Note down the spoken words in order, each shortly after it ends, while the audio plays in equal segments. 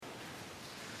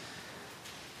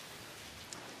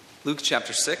Luke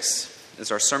chapter 6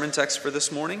 is our sermon text for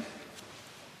this morning.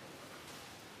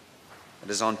 It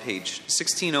is on page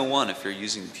 1601 if you're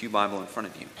using the Pew Bible in front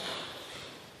of you.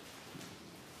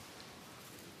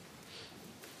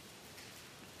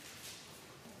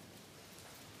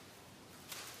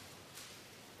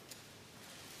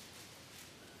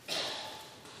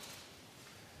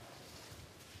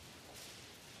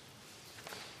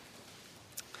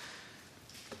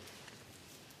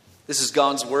 This is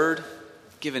God's word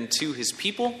given to his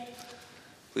people.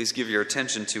 Please give your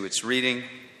attention to its reading.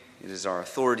 It is our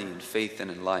authority in faith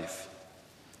and in life.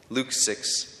 Luke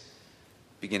 6,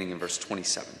 beginning in verse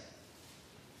 27.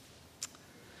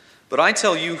 But I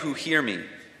tell you who hear me,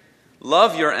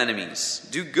 love your enemies,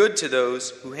 do good to those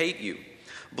who hate you,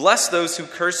 bless those who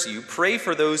curse you, pray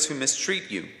for those who mistreat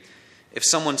you. If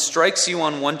someone strikes you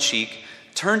on one cheek,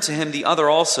 turn to him the other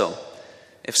also.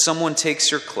 If someone takes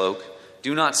your cloak,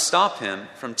 do not stop him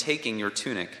from taking your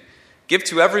tunic. Give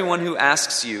to everyone who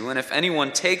asks you, and if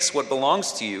anyone takes what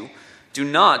belongs to you, do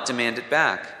not demand it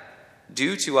back.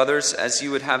 Do to others as you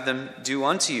would have them do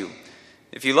unto you.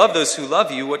 If you love those who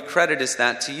love you, what credit is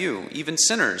that to you? Even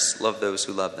sinners love those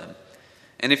who love them.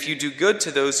 And if you do good to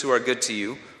those who are good to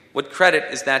you, what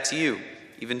credit is that to you?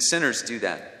 Even sinners do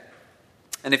that.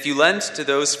 And if you lend to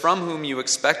those from whom you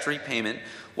expect repayment,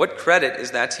 what credit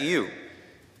is that to you?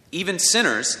 Even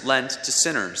sinners lend to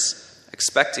sinners,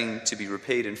 expecting to be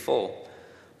repaid in full.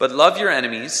 But love your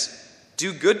enemies,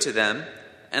 do good to them,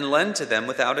 and lend to them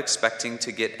without expecting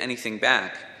to get anything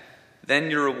back.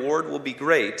 Then your reward will be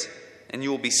great, and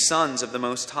you will be sons of the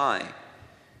Most High.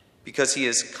 Because he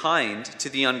is kind to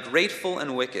the ungrateful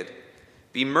and wicked.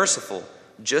 Be merciful,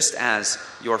 just as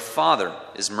your Father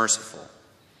is merciful.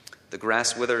 The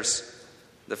grass withers,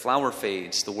 the flower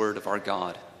fades, the word of our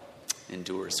God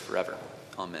endures forever.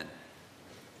 Amen.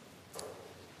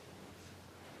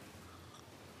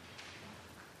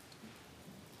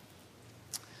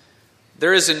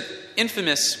 There is an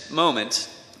infamous moment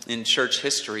in church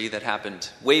history that happened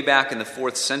way back in the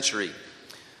 4th century.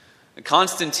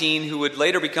 Constantine, who would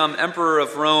later become emperor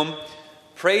of Rome,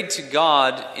 prayed to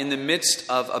God in the midst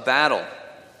of a battle.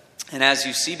 And as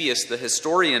Eusebius, the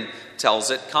historian,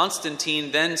 tells it,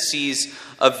 Constantine then sees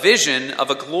a vision of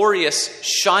a glorious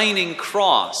shining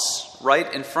cross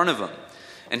right in front of him.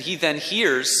 And he then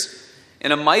hears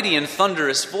in a mighty and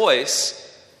thunderous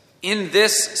voice, "In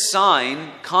this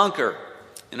sign, conquer."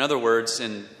 In other words,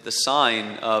 in the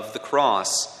sign of the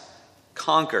cross,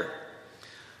 conquer.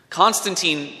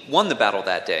 Constantine won the battle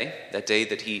that day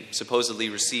that he supposedly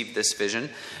received this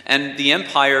vision, and the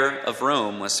empire of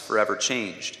Rome was forever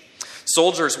changed.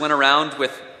 Soldiers went around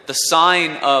with the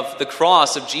sign of the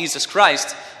cross of Jesus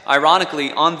Christ,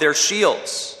 ironically, on their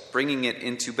shields, bringing it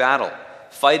into battle,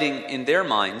 fighting in their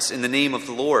minds in the name of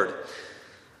the Lord.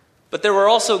 But there were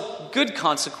also good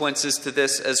consequences to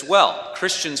this as well.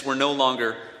 Christians were no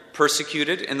longer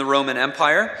persecuted in the Roman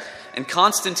Empire, and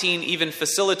Constantine even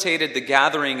facilitated the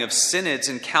gathering of synods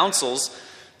and councils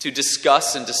to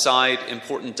discuss and decide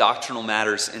important doctrinal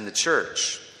matters in the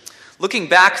church. Looking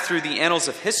back through the annals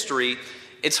of history,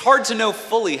 it's hard to know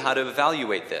fully how to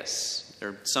evaluate this. There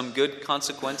are some good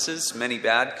consequences, many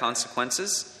bad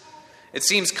consequences. It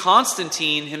seems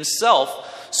Constantine himself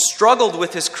struggled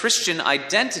with his Christian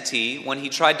identity when he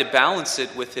tried to balance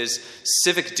it with his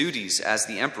civic duties as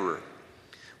the emperor.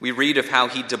 We read of how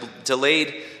he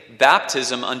delayed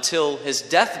baptism until his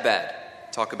deathbed.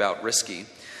 Talk about risky.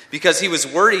 Because he was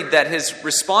worried that his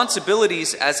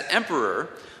responsibilities as emperor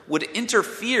would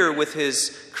interfere with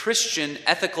his Christian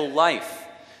ethical life.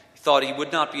 He thought he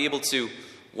would not be able to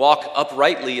walk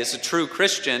uprightly as a true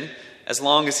Christian as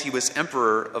long as he was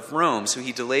emperor of Rome. So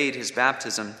he delayed his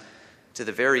baptism to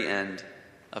the very end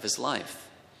of his life.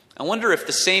 I wonder if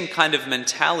the same kind of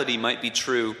mentality might be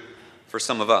true for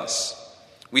some of us.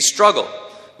 We struggle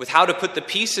with how to put the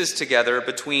pieces together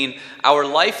between our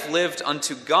life lived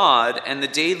unto God and the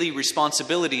daily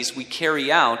responsibilities we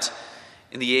carry out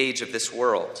in the age of this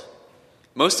world.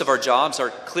 Most of our jobs are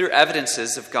clear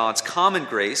evidences of God's common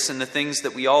grace and the things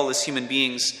that we all as human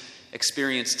beings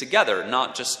experience together,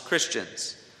 not just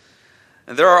Christians.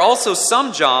 And there are also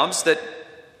some jobs that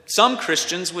some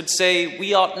Christians would say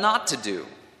we ought not to do,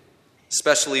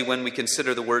 especially when we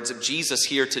consider the words of Jesus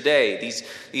here today,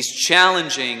 these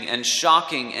challenging and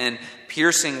shocking and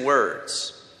piercing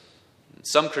words.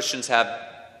 Some Christians have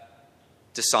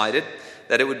decided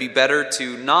that it would be better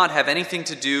to not have anything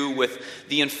to do with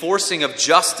the enforcing of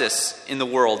justice in the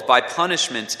world by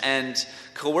punishment and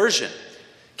coercion.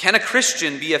 Can a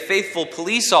Christian be a faithful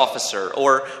police officer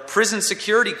or prison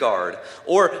security guard?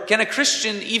 Or can a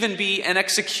Christian even be an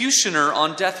executioner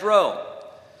on death row?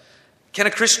 Can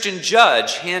a Christian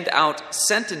judge hand out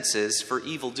sentences for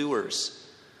evildoers?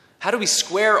 How do we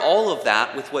square all of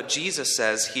that with what Jesus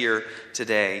says here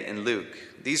today in Luke?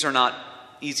 These are not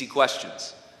easy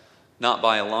questions, not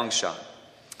by a long shot.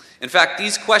 In fact,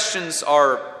 these questions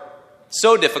are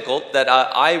so difficult that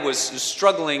I was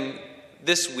struggling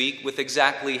this week with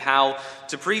exactly how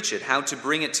to preach it, how to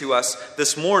bring it to us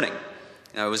this morning.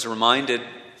 And I was reminded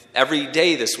every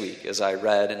day this week as I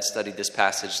read and studied this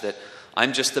passage that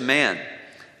I'm just a man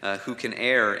who can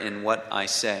err in what I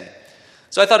say.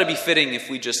 So I thought it'd be fitting if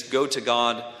we just go to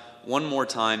God one more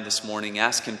time this morning,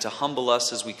 ask Him to humble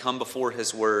us as we come before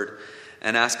His Word,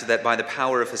 and ask that by the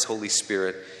power of His Holy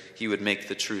Spirit, He would make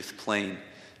the truth plain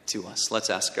to us. Let's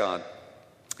ask God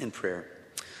in prayer.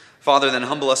 Father, then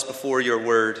humble us before Your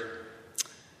Word.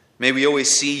 May we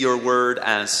always see Your Word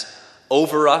as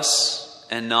over us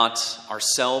and not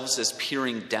ourselves as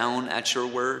peering down at Your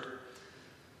Word.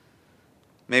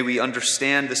 May we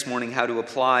understand this morning how to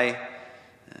apply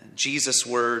Jesus'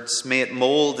 words. May it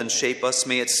mold and shape us.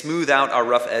 May it smooth out our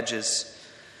rough edges.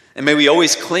 And may we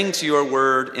always cling to Your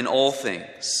Word in all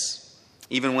things,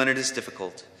 even when it is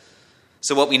difficult.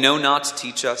 So what we know not,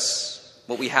 teach us.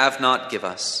 What we have not, give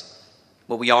us.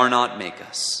 What we are not, make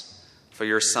us. For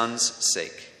Your Son's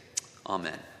sake.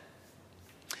 Amen.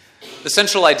 The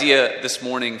central idea this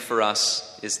morning for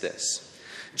us is this.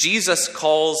 Jesus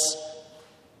calls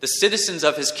the citizens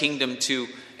of His kingdom to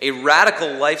a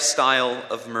radical lifestyle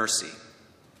of mercy.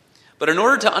 But in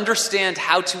order to understand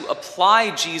how to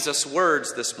apply Jesus'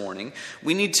 words this morning,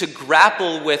 we need to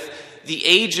grapple with the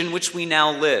age in which we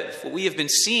now live. What we have been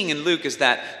seeing in Luke is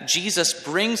that Jesus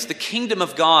brings the kingdom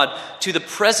of God to the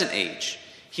present age.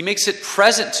 He makes it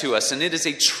present to us, and it is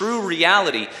a true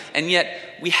reality. And yet,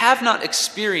 we have not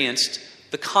experienced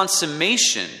the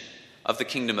consummation of the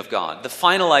kingdom of God, the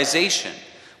finalization.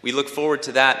 We look forward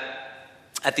to that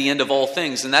at the end of all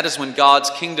things, and that is when God's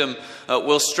kingdom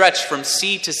will stretch from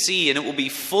sea to sea, and it will be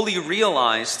fully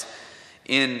realized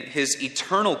in His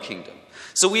eternal kingdom.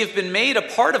 So we have been made a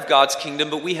part of God's kingdom,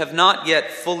 but we have not yet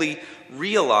fully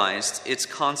realized its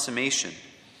consummation.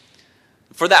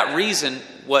 For that reason,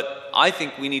 what I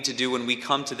think we need to do when we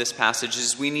come to this passage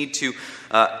is we need to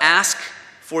ask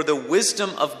for the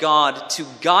wisdom of God to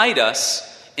guide us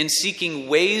in seeking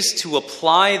ways to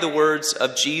apply the words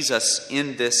of Jesus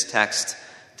in this text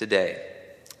today.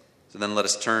 So then let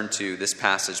us turn to this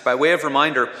passage. By way of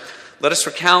reminder, let us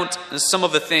recount some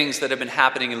of the things that have been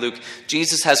happening in Luke.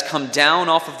 Jesus has come down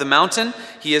off of the mountain.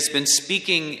 He has been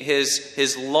speaking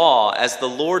his law as the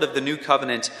Lord of the new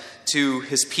covenant to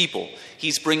His people.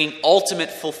 He's bringing ultimate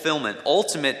fulfillment,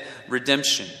 ultimate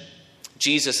redemption.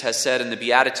 Jesus has said in the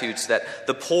Beatitudes that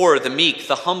the poor, the meek,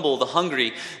 the humble, the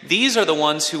hungry, these are the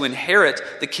ones who inherit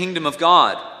the kingdom of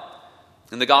God.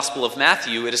 In the Gospel of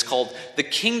Matthew, it is called the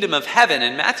kingdom of heaven,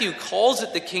 and Matthew calls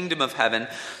it the kingdom of heaven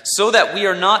so that we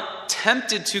are not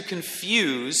tempted to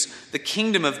confuse the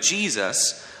kingdom of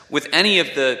Jesus with any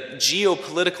of the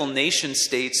geopolitical nation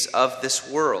states of this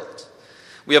world.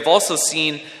 We have also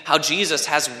seen how Jesus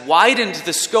has widened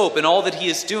the scope in all that He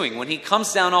is doing. When He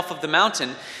comes down off of the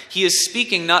mountain, He is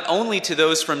speaking not only to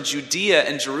those from Judea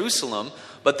and Jerusalem,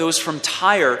 but those from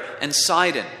Tyre and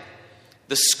Sidon.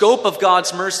 The scope of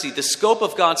God's mercy, the scope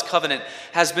of God's covenant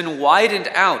has been widened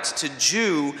out to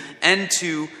Jew and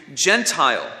to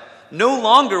Gentile. No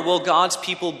longer will God's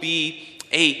people be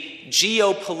a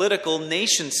geopolitical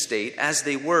nation state as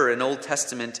they were in Old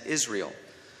Testament Israel.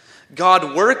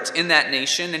 God worked in that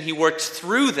nation, and He worked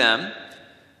through them,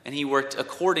 and He worked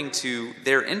according to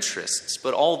their interests.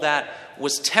 But all that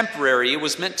was temporary. It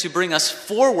was meant to bring us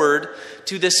forward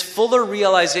to this fuller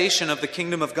realization of the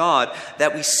kingdom of God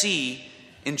that we see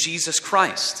in Jesus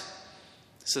Christ.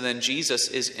 So then Jesus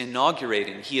is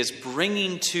inaugurating, He is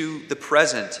bringing to the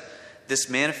present this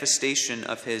manifestation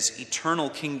of His eternal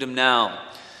kingdom now.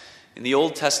 In the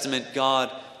Old Testament,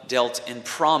 God dealt in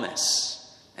promise,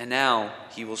 and now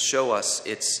He will show us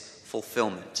its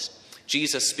fulfillment.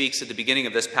 Jesus speaks at the beginning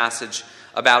of this passage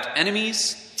about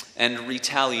enemies and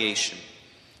retaliation.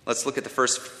 Let's look at the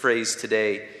first phrase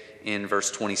today in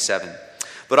verse 27.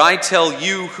 But I tell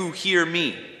you who hear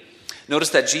me.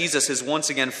 Notice that Jesus is once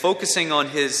again focusing on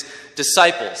His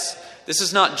disciples. This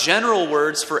is not general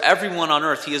words for everyone on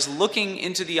earth. He is looking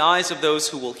into the eyes of those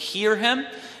who will hear Him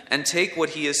and take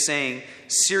what He is saying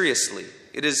seriously.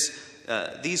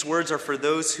 These words are for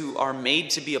those who are made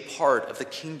to be a part of the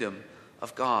kingdom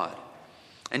of God.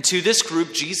 And to this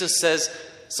group, Jesus says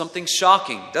something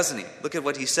shocking, doesn't He? Look at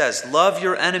what He says. Love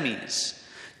your enemies.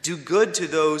 Do good to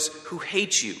those who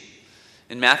hate you.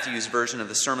 In Matthew's version of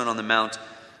the Sermon on the Mount,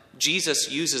 Jesus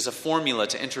uses a formula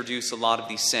to introduce a lot of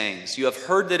these sayings. You have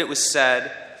heard that it was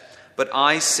said, but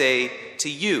I say to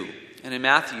you. And in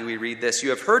Matthew we read this, you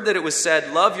have heard that it was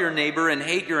said, love your neighbor and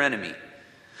hate your enemy.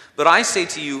 But I say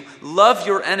to you, love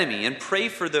your enemy and pray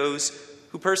for those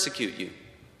who persecute you.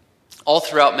 All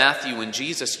throughout Matthew, when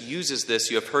Jesus uses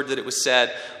this, you have heard that it was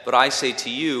said, but I say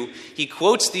to you, he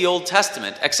quotes the Old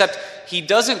Testament, except he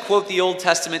doesn't quote the Old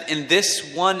Testament in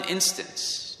this one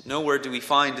instance. Nowhere do we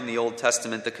find in the Old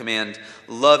Testament the command,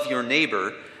 love your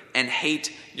neighbor and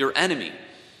hate your enemy.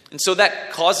 And so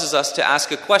that causes us to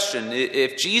ask a question.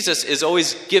 If Jesus is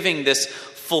always giving this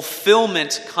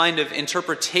fulfillment kind of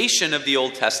interpretation of the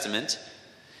Old Testament,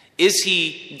 is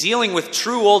he dealing with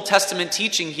true Old Testament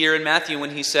teaching here in Matthew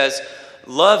when he says,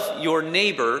 love your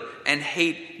neighbor and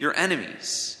hate your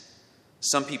enemies?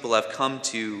 Some people have come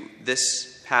to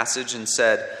this passage and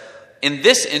said, in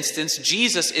this instance,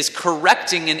 Jesus is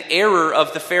correcting an error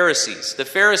of the Pharisees. The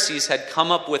Pharisees had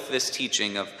come up with this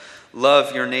teaching of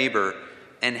love your neighbor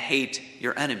and hate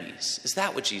your enemies. Is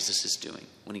that what Jesus is doing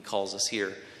when he calls us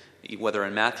here, whether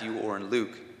in Matthew or in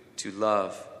Luke, to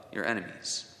love your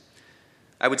enemies?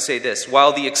 I would say this,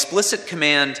 while the explicit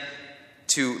command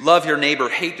to love your neighbor,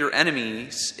 hate your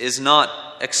enemies is not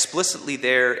explicitly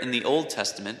there in the Old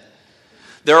Testament,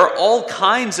 there are all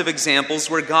kinds of examples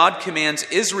where God commands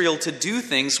Israel to do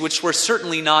things which were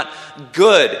certainly not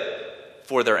good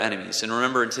for their enemies. And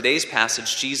remember, in today's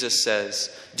passage, Jesus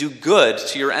says, do good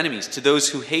to your enemies, to those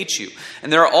who hate you.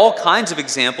 And there are all kinds of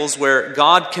examples where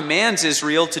God commands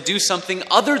Israel to do something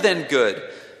other than good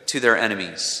to their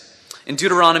enemies. In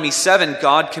Deuteronomy 7,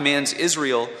 God commands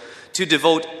Israel to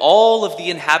devote all of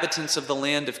the inhabitants of the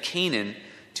land of Canaan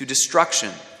to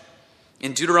destruction.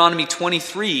 In Deuteronomy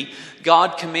 23,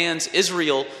 God commands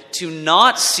Israel to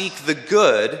not seek the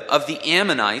good of the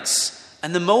Ammonites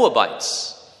and the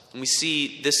Moabites. And we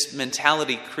see this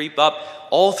mentality creep up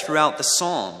all throughout the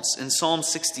Psalms. In Psalm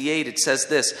 68, it says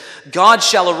this, God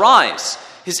shall arise,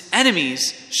 his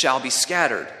enemies shall be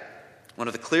scattered. One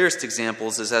of the clearest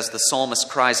examples is as the psalmist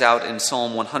cries out in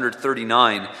Psalm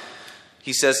 139.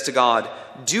 He says to God,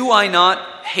 do I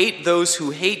not hate those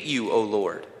who hate you, O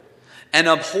Lord, and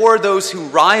abhor those who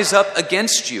rise up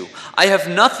against you? I have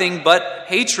nothing but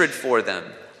hatred for them.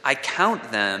 I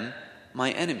count them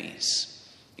my enemies.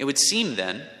 It would seem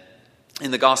then,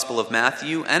 in the Gospel of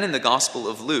Matthew and in the Gospel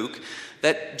of Luke,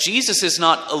 that Jesus is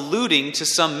not alluding to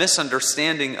some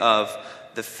misunderstanding of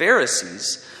the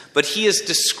Pharisees, but he is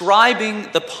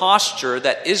describing the posture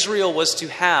that Israel was to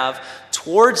have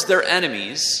towards their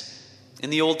enemies in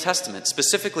the Old Testament,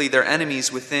 specifically their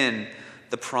enemies within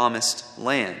the promised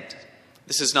land.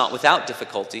 This is not without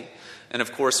difficulty, and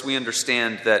of course we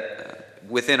understand that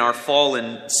within our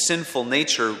fallen, sinful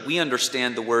nature, we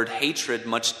understand the word hatred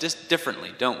much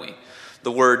differently, don't we?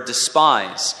 The word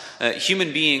despise.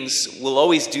 Human beings will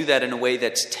always do that in a way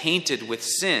that's tainted with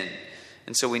sin.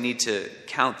 And so we need to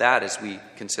count that as we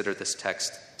consider this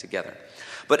text together.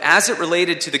 But as it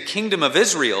related to the kingdom of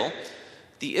Israel,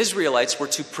 the Israelites were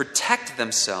to protect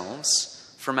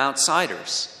themselves from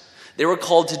outsiders. They were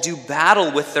called to do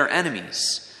battle with their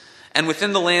enemies. And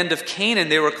within the land of Canaan,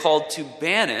 they were called to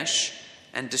banish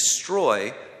and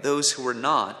destroy those who were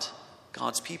not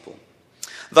God's people.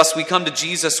 Thus, we come to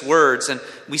Jesus' words, and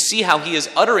we see how he is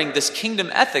uttering this kingdom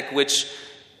ethic, which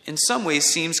in some ways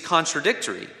seems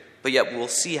contradictory. But yet we'll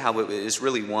see how it is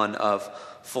really one of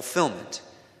fulfillment.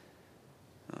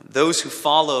 Those who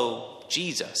follow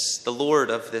Jesus, the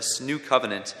Lord of this new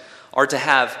covenant, are to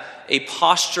have a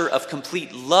posture of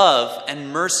complete love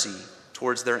and mercy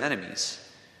towards their enemies.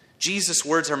 Jesus'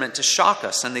 words are meant to shock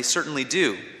us, and they certainly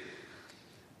do.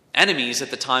 Enemies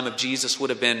at the time of Jesus would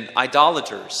have been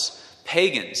idolaters,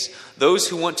 pagans, those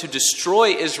who want to destroy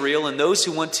Israel and those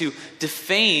who want to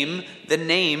defame the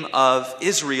name of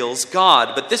Israel's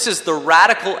God. But this is the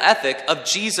radical ethic of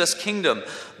Jesus' kingdom.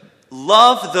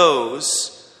 Love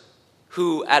those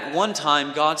who at one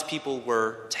time God's people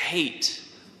were to hate.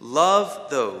 Love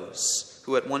those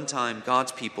who at one time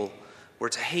God's people were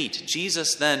to hate.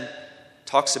 Jesus then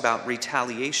talks about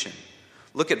retaliation.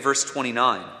 Look at verse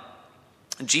 29.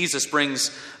 Jesus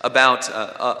brings about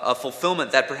a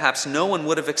fulfillment that perhaps no one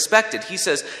would have expected. He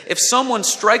says, if someone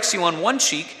strikes you on one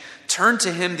cheek, turn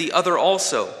to him the other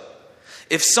also.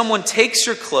 If someone takes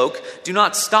your cloak, do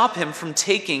not stop him from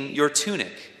taking your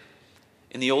tunic.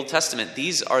 In the Old Testament,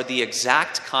 these are the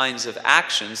exact kinds of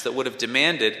actions that would have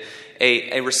demanded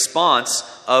a response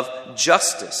of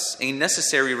justice, a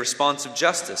necessary response of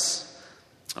justice.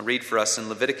 I'll read for us in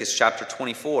Leviticus chapter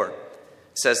 24.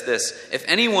 It says this, if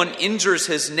anyone injures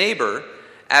his neighbor,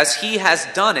 as he has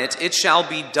done it, it shall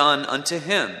be done unto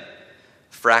him.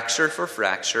 Fracture for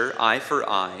fracture, eye for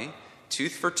eye,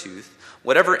 tooth for tooth.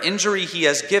 Whatever injury he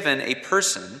has given a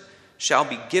person shall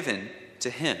be given to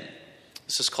him.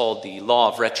 This is called the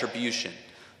law of retribution,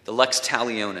 the lex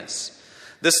talionis.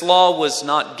 This law was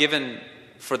not given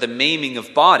for the maiming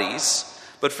of bodies,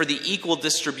 but for the equal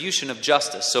distribution of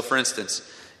justice. So for instance,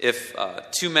 if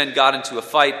two men got into a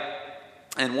fight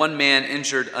and one man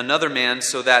injured another man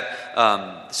so that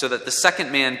the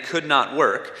second man could not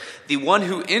work, the one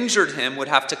who injured him would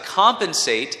have to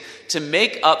compensate to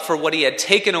make up for what he had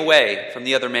taken away from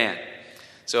the other man.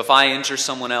 So if I injure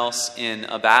someone else in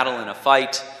a battle, in a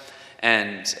fight,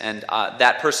 and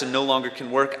that person no longer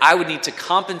can work, I would need to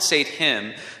compensate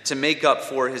him to make up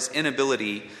for his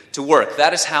inability to work.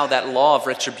 That is how that law of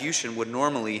retribution would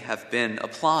normally have been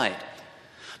applied.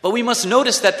 But we must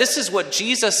notice that this is what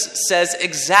Jesus says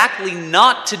exactly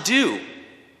not to do.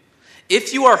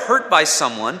 If you are hurt by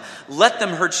someone, let them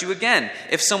hurt you again.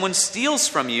 If someone steals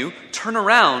from you, turn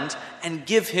around and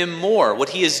give him more. What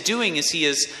he is doing is he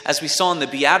is, as we saw in the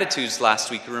Beatitudes last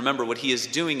week, remember what he is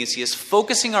doing is he is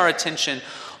focusing our attention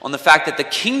on the fact that the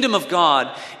kingdom of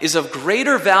God is of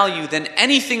greater value than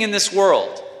anything in this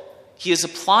world. He is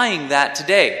applying that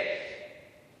today.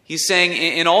 He's saying,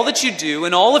 in all that you do,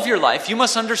 in all of your life, you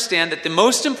must understand that the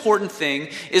most important thing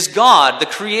is God, the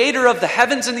creator of the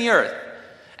heavens and the earth,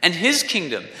 and his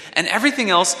kingdom, and everything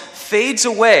else fades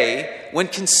away when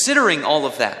considering all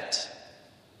of that.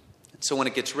 And so when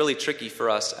it gets really tricky for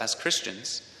us as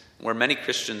Christians, where many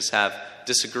Christians have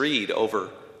disagreed over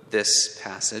this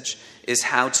passage, is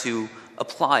how to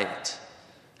apply it.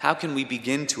 How can we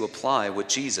begin to apply what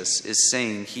Jesus is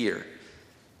saying here?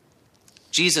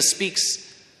 Jesus speaks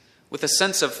with a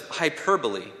sense of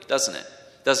hyperbole, doesn't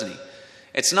he?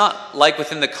 It's not like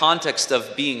within the context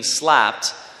of being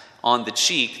slapped on the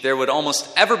cheek, there would almost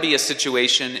ever be a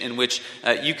situation in which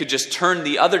you could just turn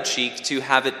the other cheek to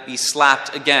have it be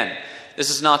slapped again. This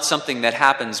is not something that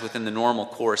happens within the normal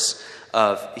course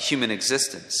of human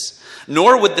existence.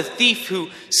 Nor would the thief who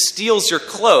steals your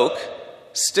cloak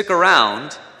stick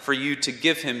around for you to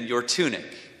give him your tunic.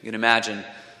 You can imagine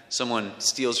someone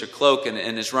steals your cloak and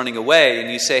is running away,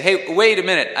 and you say, hey, wait a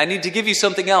minute, I need to give you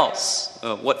something else.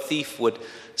 What thief would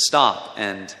stop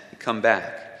and come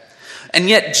back? And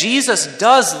yet Jesus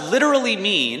does literally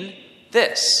mean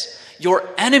this: your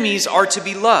enemies are to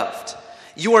be loved.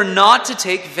 You are not to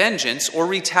take vengeance or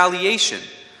retaliation.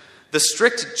 The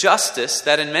strict justice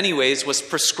that in many ways was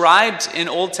prescribed in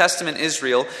Old Testament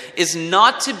Israel is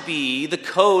not to be the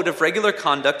code of regular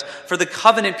conduct for the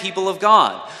covenant people of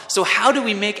God. So how do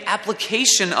we make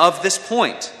application of this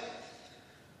point?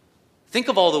 Think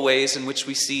of all the ways in which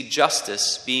we see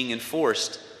justice being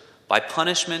enforced by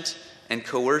punishment and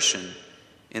coercion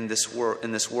in this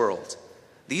world.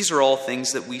 These are all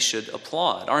things that we should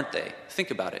applaud, aren't they?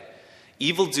 Think about it.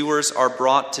 Evildoers are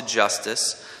brought to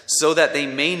justice so that they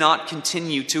may not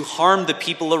continue to harm the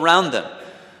people around them.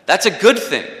 That's a good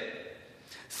thing.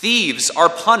 Thieves are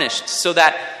punished so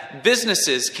that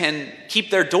businesses can keep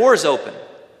their doors open.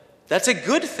 That's a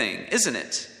good thing, isn't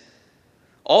it?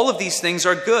 All of these things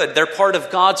are good. They're part of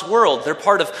God's world. They're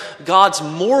part of God's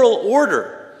moral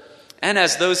order. And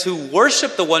as those who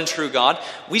worship the one true God,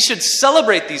 we should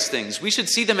celebrate these things. We should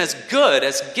see them as good,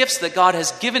 as gifts that God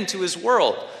has given to his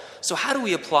world. So how do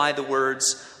we apply the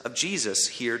words of Jesus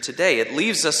here today? It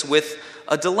leaves us with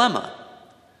a dilemma.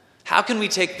 How can we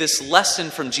take this lesson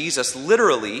from Jesus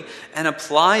literally and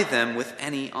apply them with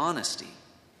any honesty?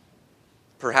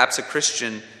 Perhaps a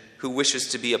Christian who wishes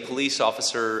to be a police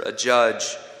officer, a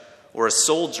judge, or a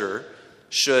soldier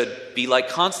should be like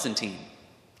Constantine,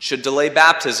 should delay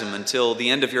baptism until the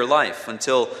end of your life,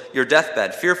 until your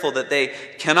deathbed, fearful that they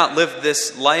cannot live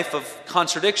this life of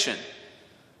contradiction.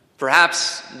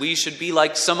 Perhaps we should be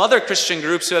like some other Christian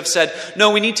groups who have said,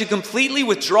 no, we need to completely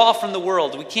withdraw from the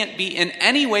world. We can't be in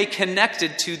any way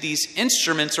connected to these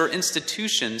instruments or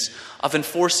institutions of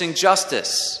enforcing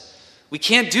justice. We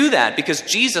can't do that because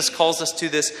Jesus calls us to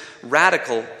this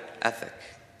radical ethic.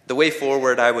 The way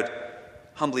forward, I would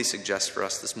humbly suggest for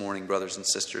us this morning, brothers and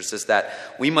sisters, is that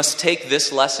we must take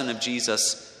this lesson of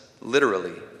Jesus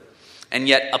literally and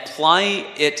yet apply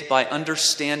it by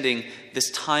understanding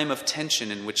this time of tension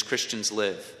in which Christians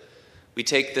live. We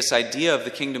take this idea of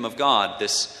the kingdom of God,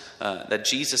 that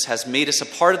Jesus has made us a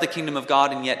part of the kingdom of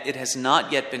God, and yet it has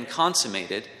not yet been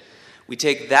consummated. We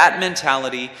take that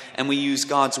mentality and we use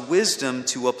God's wisdom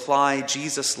to apply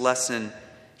Jesus' lesson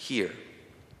here.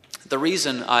 The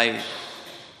reason I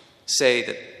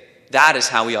say that is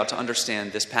how we ought to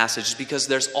understand this passage is because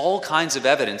there's all kinds of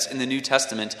evidence in the New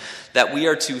Testament that we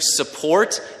are to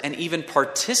support and even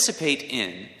participate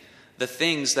in the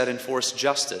things that enforce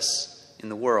justice in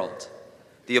the world.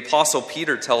 The Apostle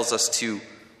Peter tells us to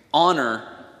honor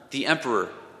the emperor,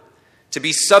 to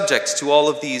be subject to all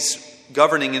of these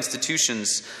governing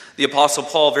institutions. The Apostle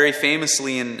Paul, very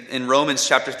famously in Romans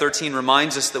chapter 13,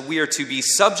 reminds us that we are to be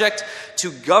subject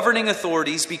to governing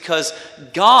authorities because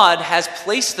God has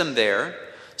placed them there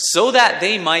so that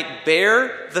they might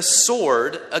bear the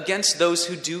sword against those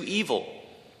who do evil.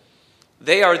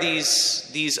 They are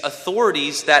these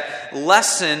authorities that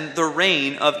lessen the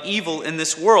reign of evil in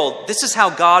this world. This is how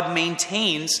God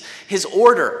maintains his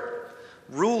order.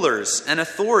 Rulers and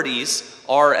authorities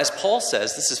are, as Paul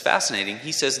says, this is fascinating,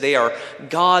 he says they are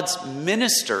God's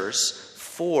ministers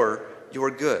for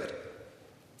your good.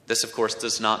 This, of course,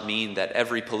 does not mean that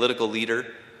every political leader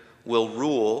will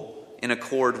rule in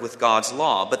accord with God's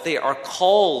law, but they are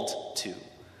called to.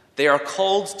 They are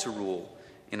called to rule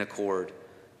in accord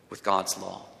with God's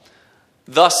law.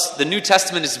 Thus, the New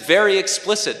Testament is very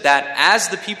explicit that as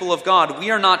the people of God,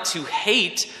 we are not to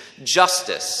hate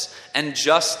justice and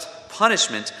just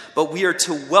punishment, but we are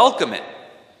to welcome it.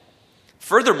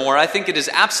 Furthermore, I think it is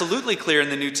absolutely clear in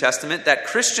the New Testament that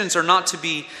Christians are not to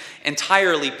be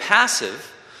entirely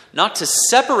passive, not to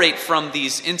separate from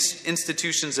these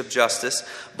institutions of justice,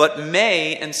 but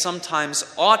may and sometimes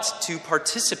ought to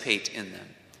participate in them.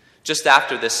 Just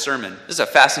after this sermon, this is a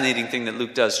fascinating thing that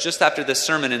Luke does. Just after this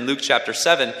sermon in Luke chapter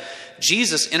 7,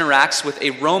 Jesus interacts with a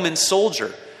Roman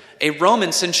soldier, a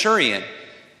Roman centurion.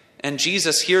 And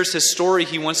Jesus hears his story.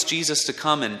 He wants Jesus to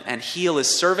come and heal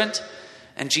his servant.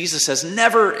 And Jesus says,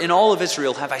 never in all of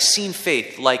Israel have I seen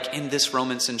faith like in this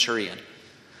Roman centurion.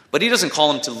 But he doesn't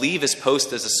call him to leave his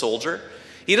post as a soldier.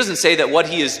 He doesn't say that what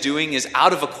he is doing is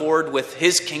out of accord with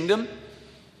his kingdom.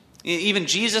 Even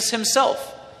Jesus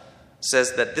himself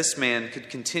says that this man could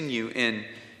continue in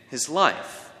his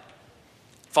life.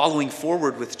 Following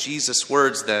forward with Jesus'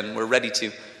 words, then, we're ready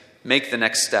to make the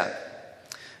next step.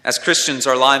 As Christians,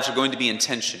 our lives are going to be in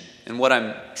tension. And what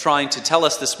I'm trying to tell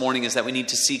us this morning is that we need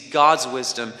to seek God's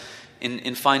wisdom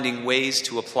in finding ways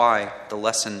to apply the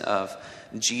lesson of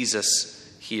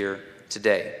Jesus here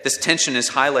today. This tension is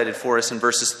highlighted for us in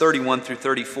verses 31 through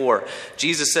 34.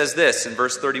 Jesus says this in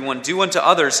verse 31, "Do unto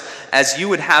others as you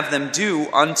would have them do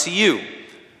unto you."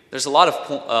 There's a lot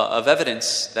of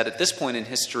evidence that at this point in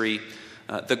history,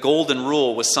 the golden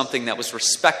rule was something that was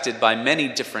respected by many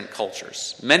different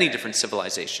cultures, many different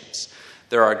civilizations.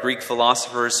 There are Greek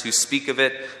philosophers who speak of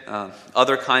it,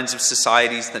 other kinds of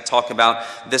societies that talk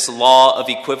about this law of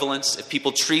equivalence. If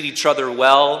people treat each other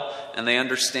well and they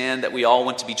understand that we all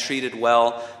want to be treated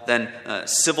well, then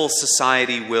civil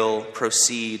society will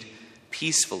proceed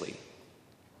peacefully.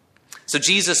 So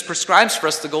Jesus prescribes for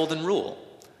us the golden rule.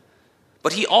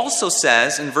 But he also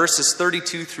says in verses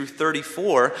 32 through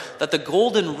 34 that the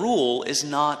golden rule is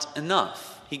not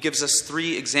enough. He gives us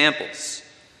 3 examples.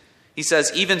 He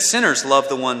says, even sinners love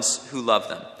the ones who love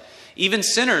them. Even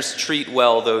sinners treat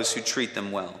well those who treat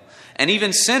them well. And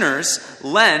even sinners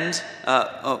lend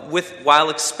while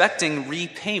expecting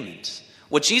repayment.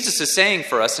 What Jesus is saying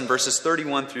for us in verses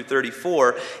 31 through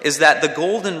 34 is that the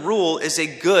golden rule is a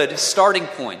good starting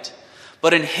point.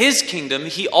 But in his kingdom,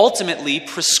 he ultimately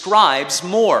prescribes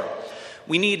more.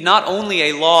 We need not only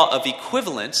a law of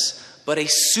equivalence, but a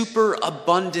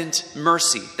superabundant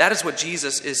mercy. That is what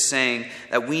Jesus is saying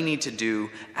that we need to do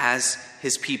as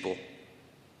his people.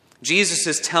 Jesus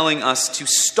is telling us to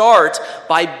start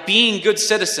by being good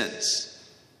citizens.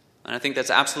 And I think that's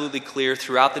absolutely clear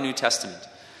throughout the New Testament.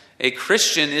 A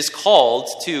Christian is called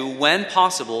to, when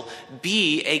possible,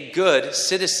 be a good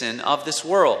citizen of this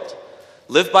world.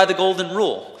 Live by the golden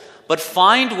rule. But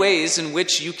find ways in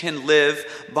which you can live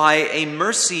by a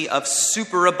mercy of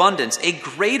superabundance, a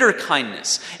greater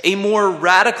kindness, a more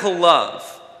radical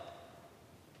love.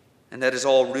 And that is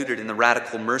all rooted in the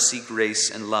radical mercy,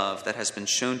 grace, and love that has been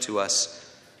shown to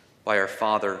us by our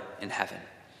Father in heaven.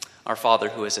 Our Father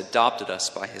who has adopted us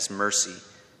by his mercy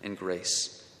and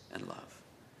grace and love.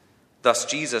 Thus,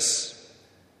 Jesus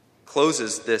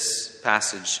closes this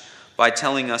passage by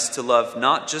telling us to love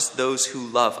not just those who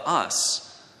love us,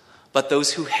 but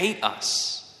those who hate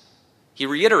us. He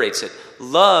reiterates it.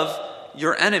 Love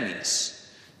your enemies.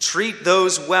 Treat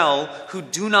those well who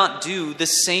do not do the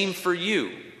same for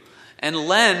you, and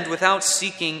lend without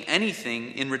seeking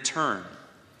anything in return.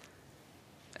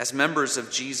 As members of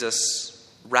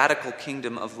Jesus' radical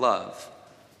kingdom of love,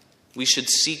 we should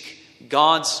seek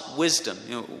God's wisdom.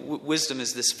 Wisdom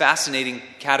is this fascinating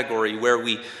category where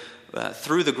we,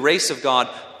 through the grace of God,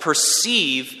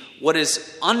 perceive what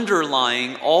is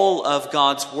underlying all of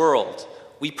God's world.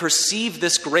 We perceive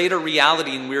this greater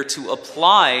reality, and we're to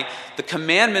apply the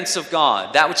commandments of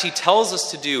God, that which he tells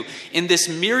us to do, in this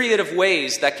myriad of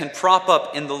ways that can prop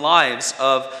up in the lives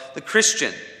of the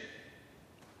Christian.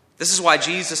 This is why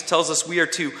Jesus tells us we are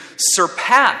to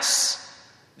surpass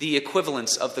the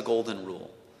equivalence of the golden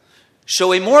rule.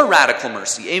 Show a more radical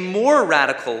mercy, a more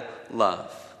radical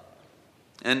love.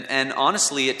 And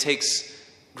honestly, it takes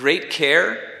great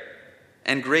care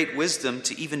and great wisdom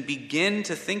to even begin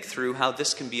to think through how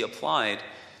this can be applied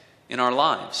in our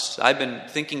lives. I've been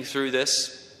thinking through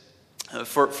this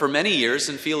for many years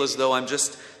and feel as though I'm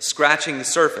just scratching the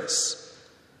surface.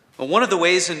 But one of the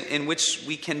ways in which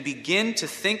we can begin to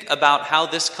think about how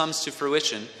this comes to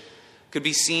fruition could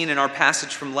be seen in our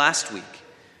passage from last week.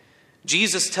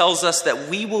 Jesus tells us that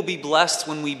we will be blessed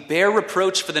when we bear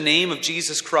reproach for the name of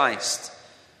Jesus Christ.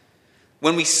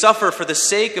 When we suffer for the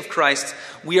sake of Christ,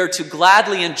 we are to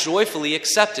gladly and joyfully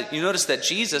accept it. You notice that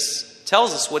Jesus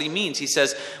tells us what he means. He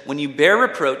says, when you bear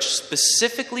reproach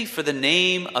specifically for the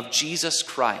name of Jesus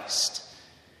Christ,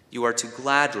 you are to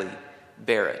gladly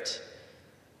bear it.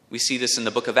 We see this in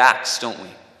the book of Acts, don't we?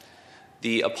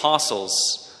 The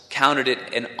apostles counted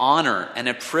it an honor and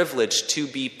a privilege to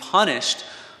be punished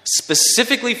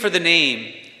specifically for the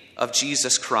name of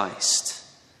Jesus Christ.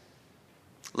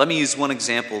 Let me use one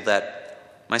example that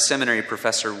my seminary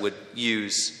professor would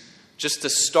use just to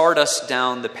start us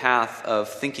down the path of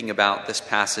thinking about this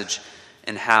passage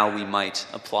and how we might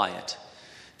apply it.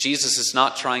 Jesus is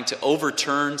not trying to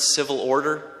overturn civil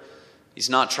order. He's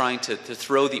not trying to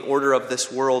throw the order of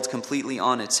this world completely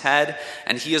on its head.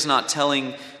 And he is not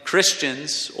telling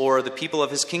Christians or the people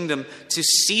of his kingdom to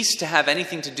cease to have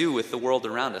anything to do with the world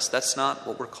around us. That's not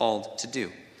what we're called to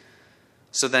do.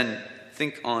 So then,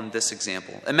 think on this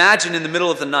example. Imagine in the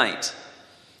middle of the night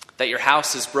that your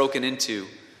house is broken into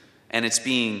and it's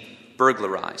being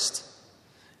burglarized.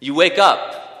 You wake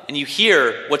up and you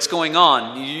hear what's going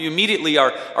on. You immediately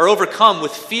are overcome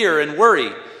with fear and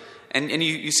worry. And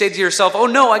you say to yourself, oh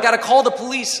no, I got to call the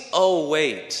police. Oh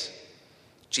wait.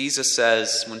 Jesus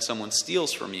says when someone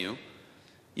steals from you,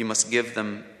 you must give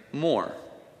them more.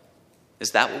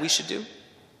 Is that what we should do?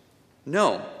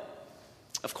 No,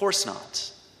 of course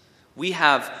not. We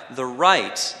have the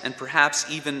right and perhaps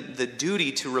even the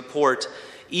duty to report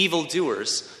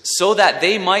evildoers so that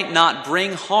they might not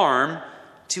bring harm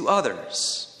to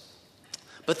others.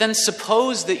 But then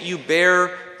suppose that you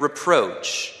bear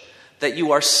reproach, that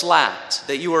you are slapped,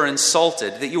 that you are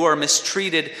insulted, that you are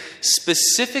mistreated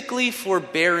specifically for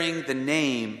bearing the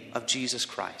name of Jesus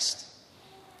Christ.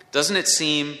 Doesn't it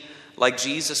seem like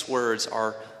Jesus' words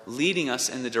are leading us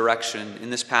in the direction in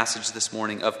this passage this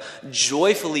morning of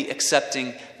joyfully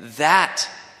accepting that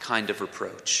kind of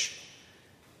reproach,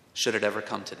 should it ever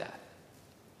come to that?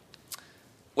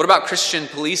 What about Christian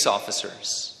police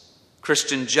officers,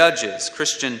 Christian judges,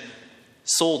 Christian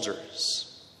soldiers?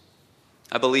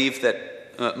 I believe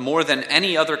that more than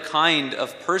any other kind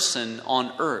of person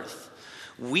on earth,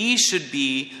 we should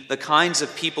be the kinds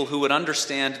of people who would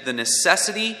understand the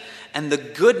necessity and the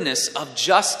goodness of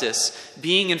justice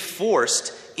being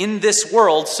enforced in this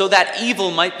world so that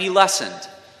evil might be lessened.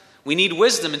 We need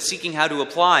wisdom in seeking how to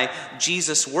apply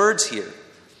Jesus' words here.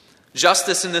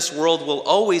 Justice in this world will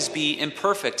always be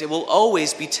imperfect. It will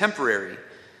always be temporary.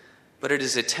 But it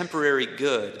is a temporary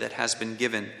good that has been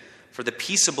given for the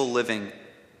peaceable living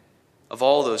of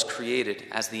all those created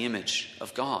as the image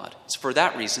of God. It's for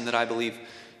that reason that I believe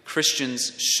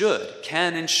Christians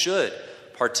can and should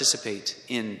participate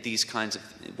in these kinds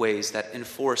of ways that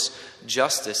enforce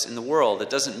justice in the world. It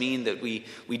doesn't mean that we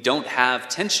don't have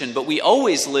tension, but we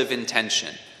always live in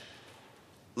tension.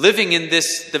 Living in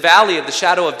the valley of the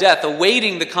shadow of death,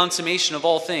 awaiting the consummation of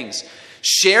all things,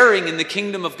 sharing in the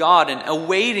kingdom of God and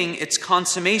awaiting its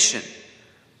consummation.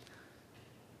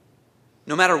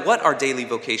 No matter what our daily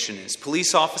vocation is,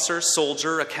 police officer,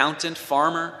 soldier, accountant,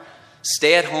 farmer,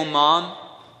 stay-at-home mom,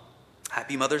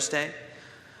 happy Mother's Day,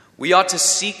 we ought to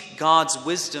seek God's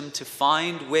wisdom to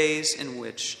find ways in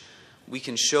which we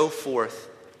can show forth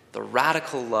the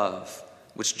radical love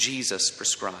which Jesus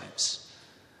prescribes,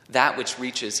 that which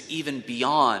reaches even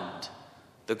beyond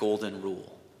the golden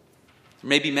rule. There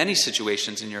may be many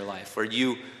situations in your life where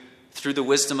you, through the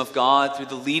wisdom of God, through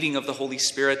the leading of the Holy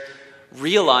Spirit,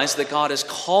 realize that God is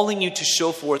calling you to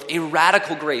show forth a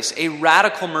radical grace, a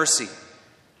radical mercy,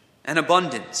 and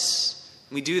abundance.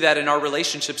 We do that in our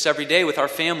relationships every day with our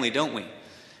family, don't we?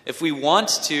 If we want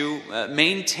to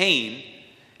maintain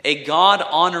a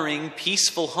God-honoring,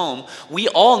 peaceful home, we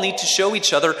all need to show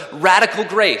each other radical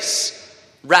grace,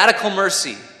 radical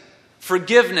mercy,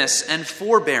 forgiveness, and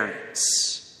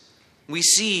forbearance. We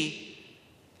see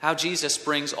how Jesus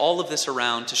brings all of this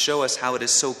around to show us how it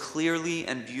is so clearly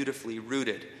and beautifully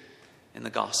rooted in the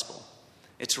gospel.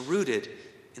 It's rooted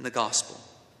in the gospel.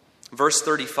 Verse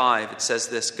 35, it says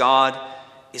this: God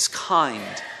is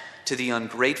kind to the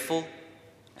ungrateful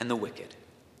and the wicked.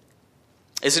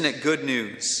 Isn't it good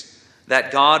news that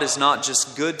God is not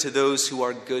just good to those who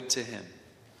are good to him?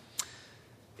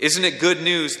 Isn't it good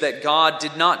news that God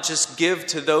did not just give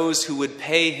to those who would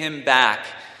pay him back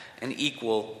an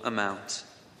equal amount?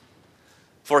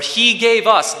 For he gave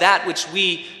us that which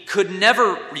we could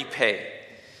never repay.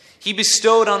 He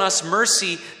bestowed on us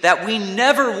mercy that we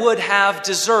never would have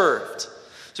deserved.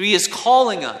 So he is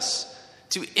calling us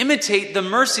to imitate the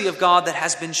mercy of God that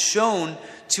has been shown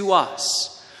to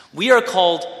us. We are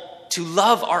called to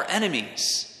love our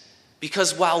enemies,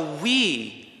 because while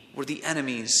we were the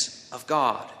enemies of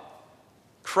God,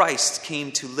 Christ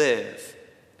came to live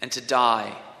and to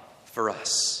die for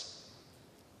us.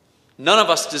 None of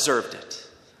us deserved it.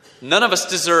 None of us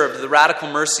deserved the radical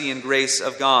mercy and grace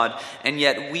of God, and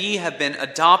yet we have been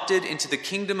adopted into the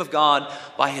kingdom of God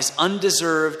by his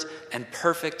undeserved and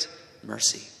perfect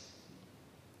mercy.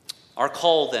 Our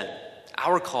call then,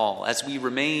 as we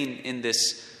remain in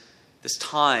this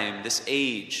time, this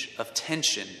age of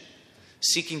tension,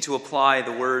 seeking to apply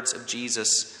the words of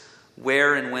Jesus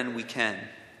where and when we can.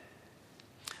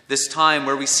 This time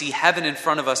where we see heaven in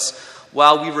front of us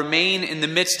while we remain in the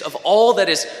midst of all that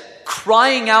is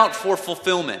crying out for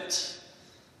fulfillment,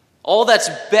 all that's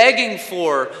begging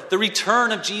for the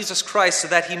return of Jesus Christ so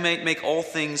that he may make all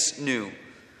things new.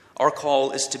 Our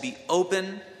call is to be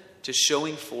open to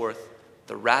showing forth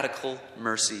the radical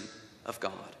mercy of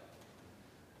God.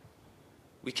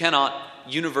 We cannot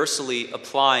universally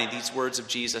apply these words of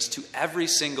Jesus to every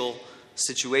single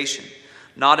situation,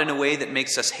 not in a way that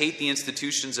makes us hate the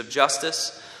institutions of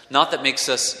justice, not in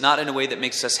a way that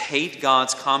makes us hate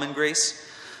God's common grace,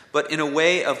 but in a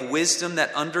way of wisdom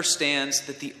that understands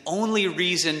that the only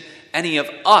reason any of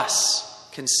us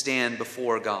can stand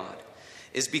before God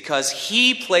is because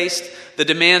he placed the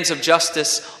demands of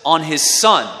justice on his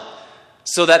Son,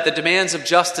 so that the demands of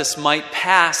justice might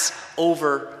pass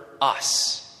over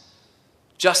us.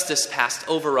 Justice passed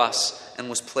over us and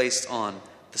was placed on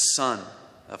the Son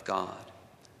of God.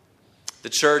 The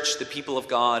church, the people of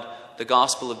God, the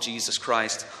gospel of Jesus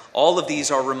Christ, all of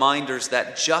these are reminders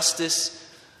that justice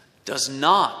does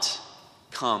not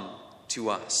come to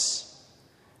us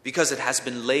because it has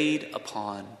been laid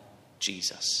upon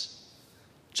Jesus.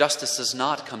 Justice does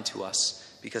not come to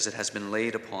us because it has been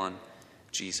laid upon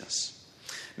Jesus.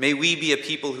 May we be a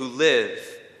people who live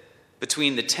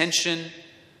between the tension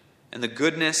and the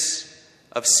goodness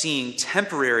of seeing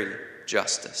temporary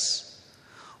justice,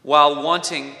 while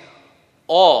wanting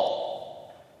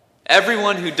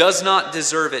everyone who does not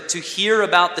deserve it, to hear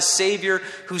about the Savior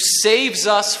who saves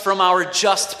us from our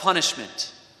just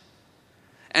punishment,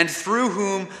 and through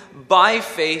whom, by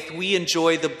faith, we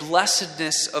enjoy the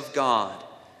blessedness of God,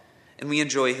 and we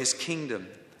enjoy his kingdom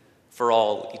for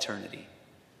all eternity.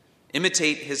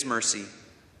 Imitate his mercy.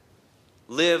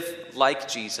 Live like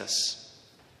Jesus.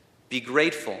 Be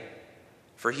grateful,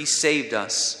 for he saved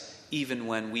us even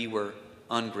when we were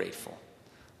ungrateful.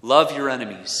 Love your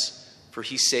enemies, for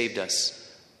he saved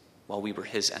us while we were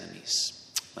his enemies.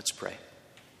 Let's pray.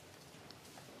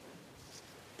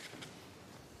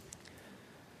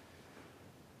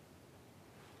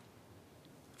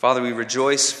 Father, we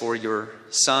rejoice for your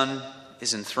Son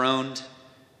is enthroned.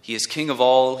 He is King of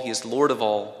all. He is Lord of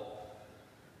all.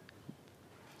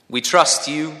 We trust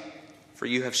you, for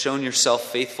you have shown yourself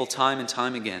faithful time and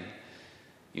time again.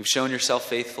 You've shown yourself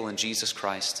faithful in Jesus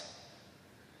Christ.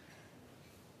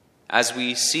 As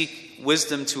we seek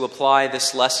wisdom to apply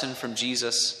this lesson from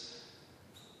Jesus,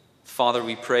 Father,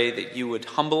 we pray that you would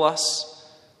humble us,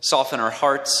 soften our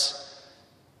hearts,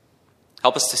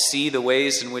 help us to see the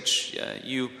ways in which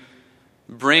you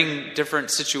bring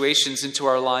different situations into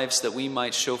our lives that we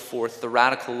might show forth the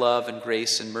radical love and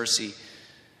grace and mercy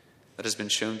that has been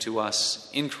shown to us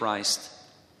in Christ.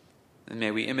 And may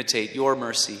we imitate your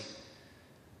mercy,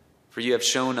 for you have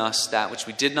shown us that which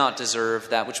we did not deserve,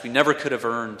 that which we never could have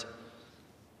earned.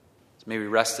 May we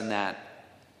rest in that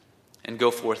and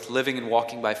go forth living and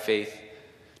walking by faith,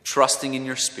 trusting in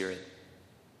your Spirit,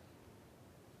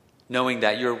 knowing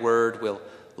that your word will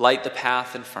light the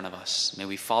path in front of us. May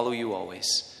we follow you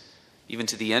always, even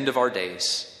to the end of our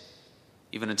days,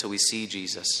 even until we see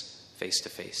Jesus face to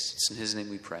face. It's in his name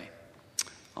we pray.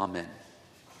 Amen.